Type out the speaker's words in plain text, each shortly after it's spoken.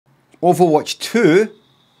Overwatch 2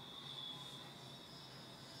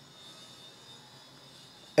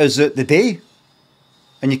 is out the day,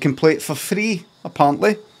 and you can play it for free,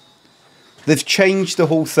 apparently. They've changed the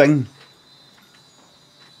whole thing,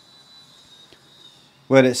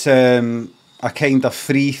 where it's a kind of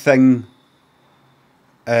free thing,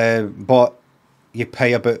 but you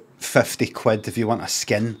pay about 50 quid if you want a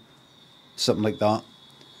skin, something like that.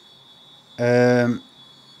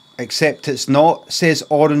 Except it's not, says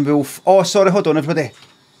Orange Wolf. Oh, sorry, hold on, everybody.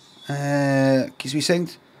 Because we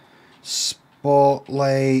signed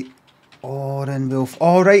Spotlight, Orange Wolf.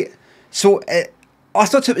 All right. So I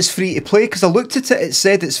thought it was free to play because I looked at it. It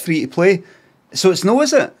said it's free to play. So it's no,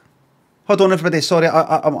 is it? Hold on, everybody. Sorry,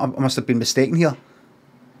 I must have been mistaken here.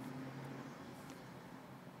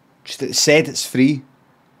 Just it said it's free.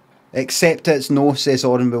 Except it's no, says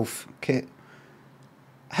Orange Wolf. Okay.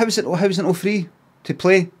 How is it no free to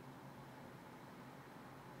play?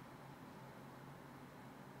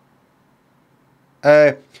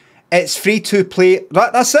 It's free to play.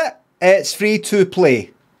 That's it. It's free to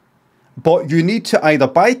play. But you need to either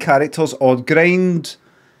buy characters or grind.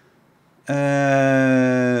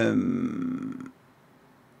 Or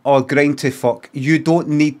grind to fuck. You don't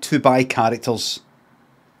need to buy characters.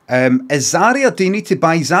 Is Zarya? Do you need to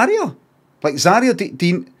buy Zarya? Like Zarya, do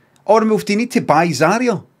you need to buy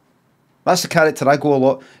Zarya? That's the character I go a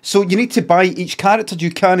lot. So you need to buy each character.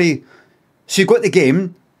 You can't. So you got the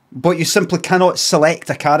game, but you simply cannot select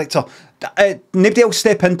a character. Nobody else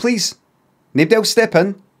step in, please. Nobody else step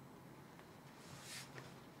in.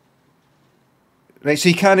 Right, so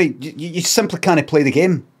you can't. You simply can't play the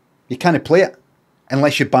game. You can't play it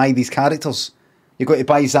unless you buy these characters. You've got to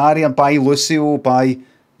buy Zarya, buy Lucio, buy.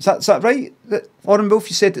 Is that right? Orange Wolf,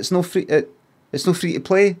 you said it's no free. It's no free to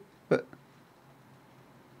play.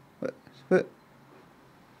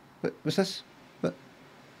 What's this? What?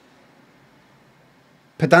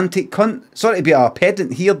 Pedantic cunt. Sorry to be a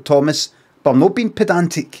pedant here, Thomas, but I'm not being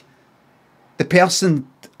pedantic.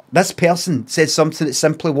 This person said something that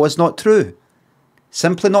simply was not true.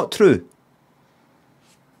 Simply not true.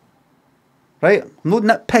 Right? I'm not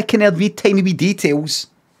nitpicking their wee tiny wee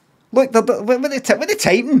details. Look, what are they typing?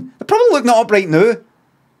 They're probably looking it up right now.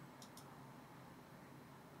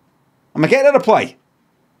 Am I getting a reply?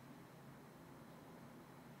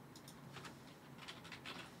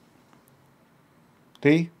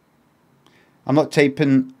 I'm not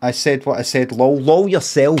typing. I said what I said. Lol. Lol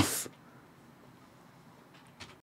yourself.